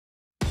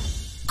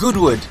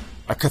Goodwood,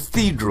 a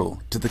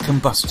cathedral to the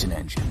combustion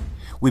engine.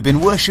 We've been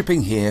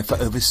worshipping here for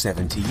over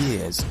 70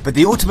 years, but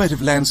the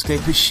automotive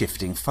landscape is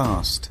shifting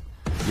fast.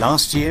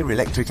 Last year,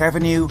 Electric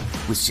Avenue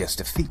was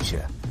just a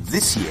feature.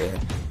 This year,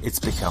 it's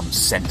become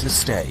centre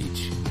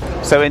stage.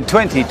 So in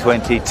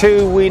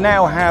 2022, we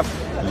now have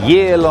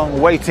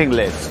year-long waiting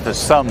lists for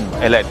some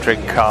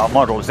electric car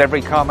models.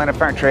 Every car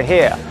manufacturer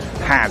here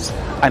has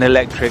an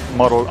electric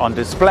model on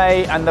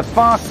display, and the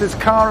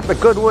fastest car at the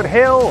Goodwood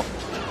Hill,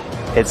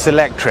 it's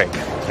electric.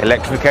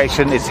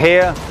 Electrification is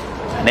here,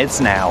 and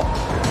it's now.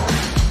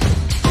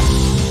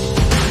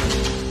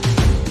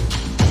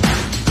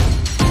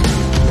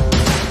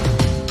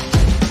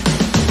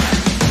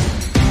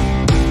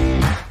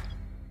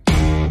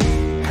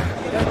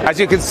 As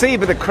you can see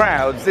by the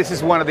crowds, this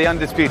is one of the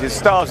undisputed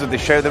stars of the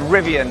show, the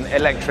Rivian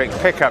electric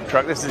pickup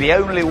truck. This is the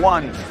only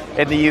one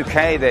in the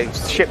UK. They've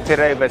shipped it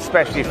over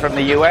especially from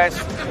the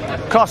US.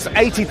 Costs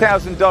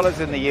 $80,000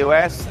 in the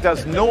US,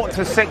 does 0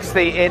 to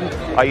 60 in,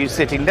 are you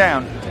sitting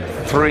down,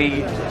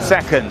 3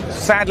 seconds.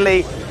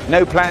 Sadly,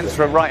 no plans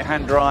for a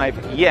right-hand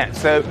drive yet.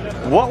 So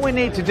what we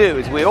need to do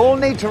is we all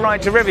need to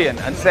write to Rivian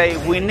and say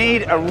we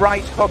need a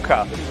right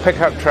hooker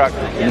pickup truck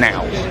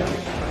now.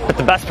 But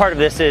the best part of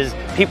this is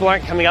people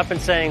aren't coming up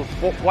and saying,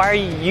 well, why are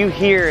you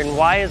here and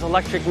why does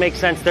electric make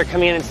sense? They're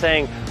coming in and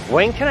saying,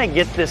 when can I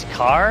get this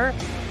car?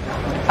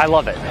 I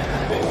love it.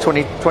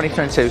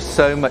 2022 is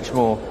so much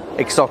more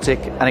exotic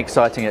and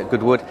exciting at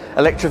Goodwood.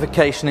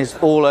 Electrification is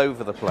all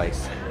over the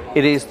place.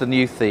 It is the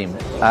new theme.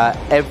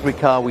 Every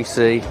car we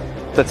see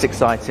that's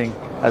exciting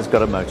has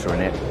got a motor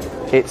in it.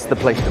 It's the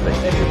place to be.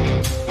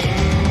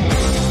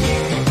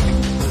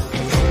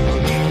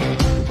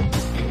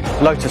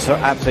 Lotus are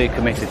absolutely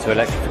committed to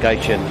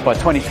electrification. By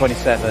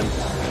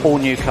 2027, all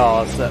new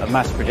cars that are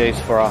mass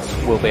produced for us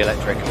will be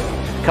electric.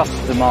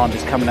 Customer demand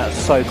is coming at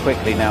us so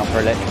quickly now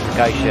for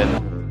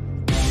electrification.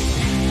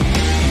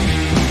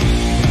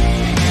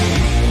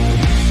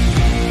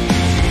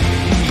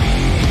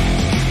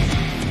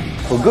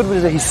 Well, Goodwood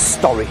is a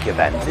historic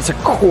event. It's a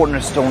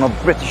cornerstone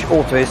of British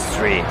auto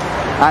history.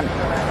 And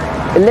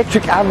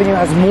Electric Avenue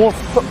has more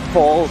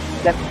footfall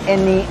than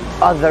any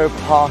other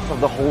part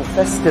of the whole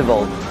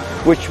festival,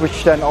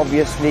 which then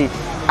obviously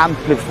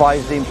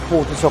amplifies the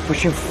importance of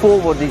pushing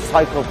forward these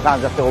cycle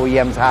plans that the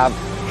OEMs have.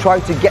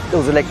 Try to get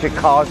those electric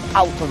cars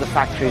out of the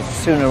factories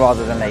sooner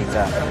rather than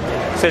later.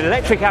 So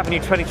Electric Avenue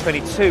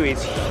 2022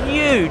 is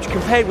huge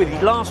compared with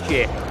last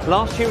year.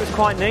 Last year was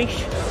quite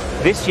niche.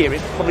 This year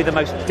it's probably the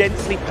most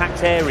densely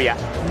packed area,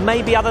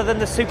 maybe other than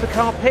the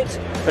supercar pit,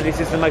 but this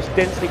is the most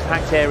densely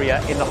packed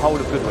area in the whole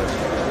of Goodwood.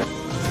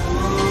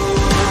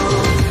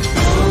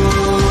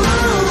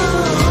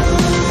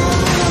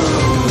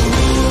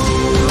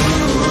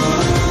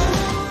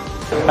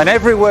 And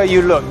everywhere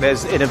you look,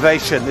 there's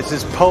innovation. This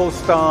is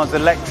Polestar's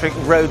electric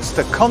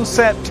roadster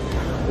concept,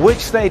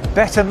 which they'd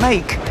better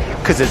make,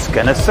 because it's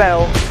going to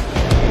sell.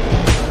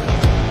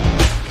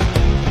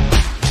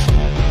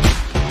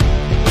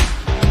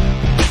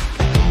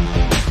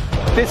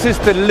 This is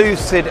the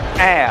Lucid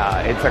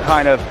Air. It's a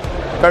kind of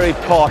very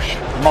posh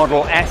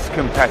Model S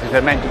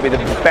competitor, meant to be the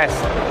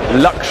best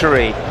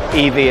luxury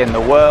EV in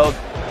the world.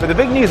 But the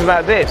big news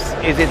about this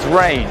is its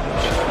range.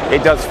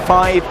 It does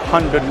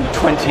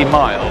 520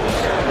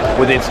 miles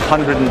with its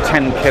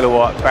 110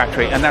 kilowatt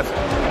battery, and that's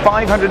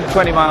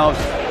 520 miles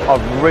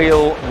of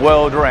real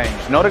world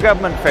range. Not a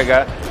government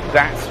figure,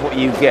 that's what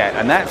you get.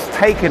 And that's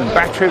taken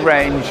battery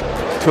range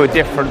to a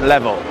different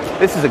level.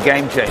 This is a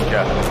game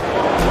changer.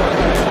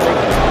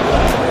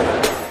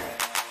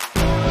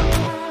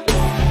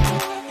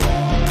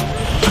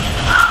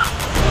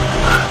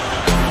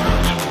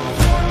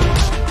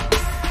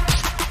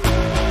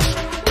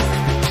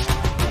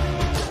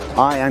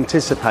 I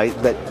anticipate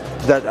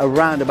that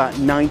around about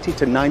 90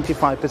 to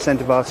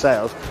 95% of our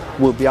sales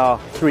will be our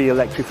 3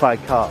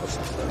 electrified cars.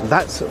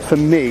 That's, for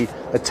me,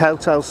 a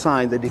telltale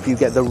sign that if you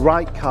get the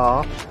right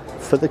car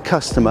for the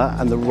customer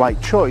and the right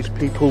choice,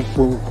 people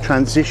will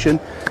transition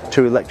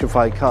to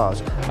electrified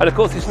cars. And of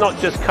course it's not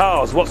just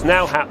cars. What's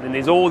now happening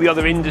is all the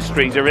other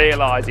industries are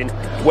realising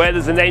where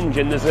there's an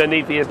engine, there's no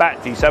need for a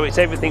battery. So it's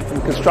everything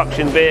from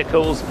construction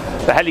vehicles,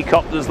 the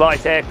helicopters,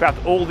 light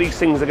aircraft, all these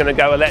things are going to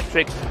go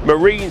electric.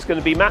 Marine's going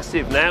to be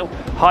massive now.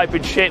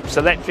 Hybrid ships,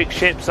 electric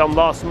ships on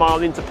last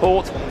mile into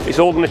port, it's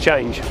all going to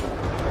change.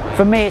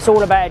 For me, it's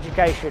all about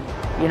education.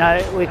 You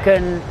know, we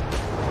can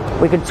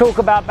talk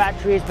about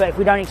batteries, but if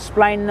we don't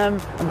explain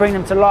them and bring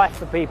them to life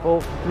for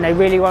people, then they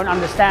really won't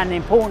understand the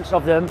importance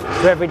of them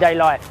to everyday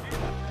life.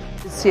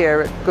 This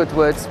year at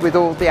Goodwood, with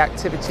all the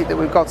activity that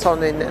we've got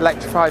on in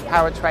electrified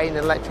powertrain and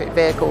electric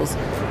vehicles,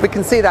 we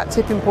can see that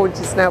tipping point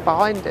is now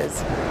behind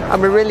us,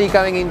 and we're really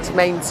going into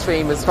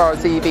mainstream as far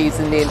as EVs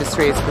in the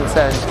industry is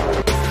concerned.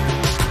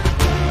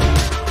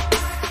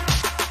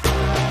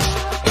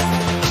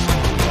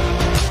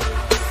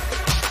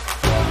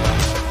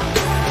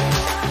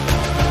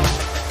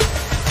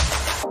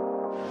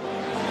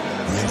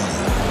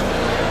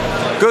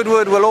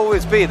 Goodwood will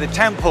always be the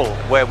temple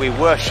where we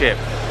worship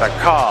the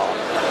car.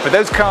 But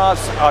those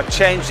cars are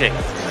changing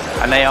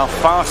and they are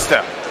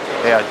faster.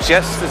 They are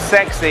just as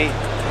sexy,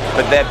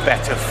 but they're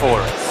better for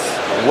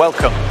us.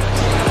 Welcome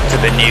to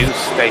the new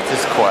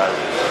status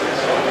quo.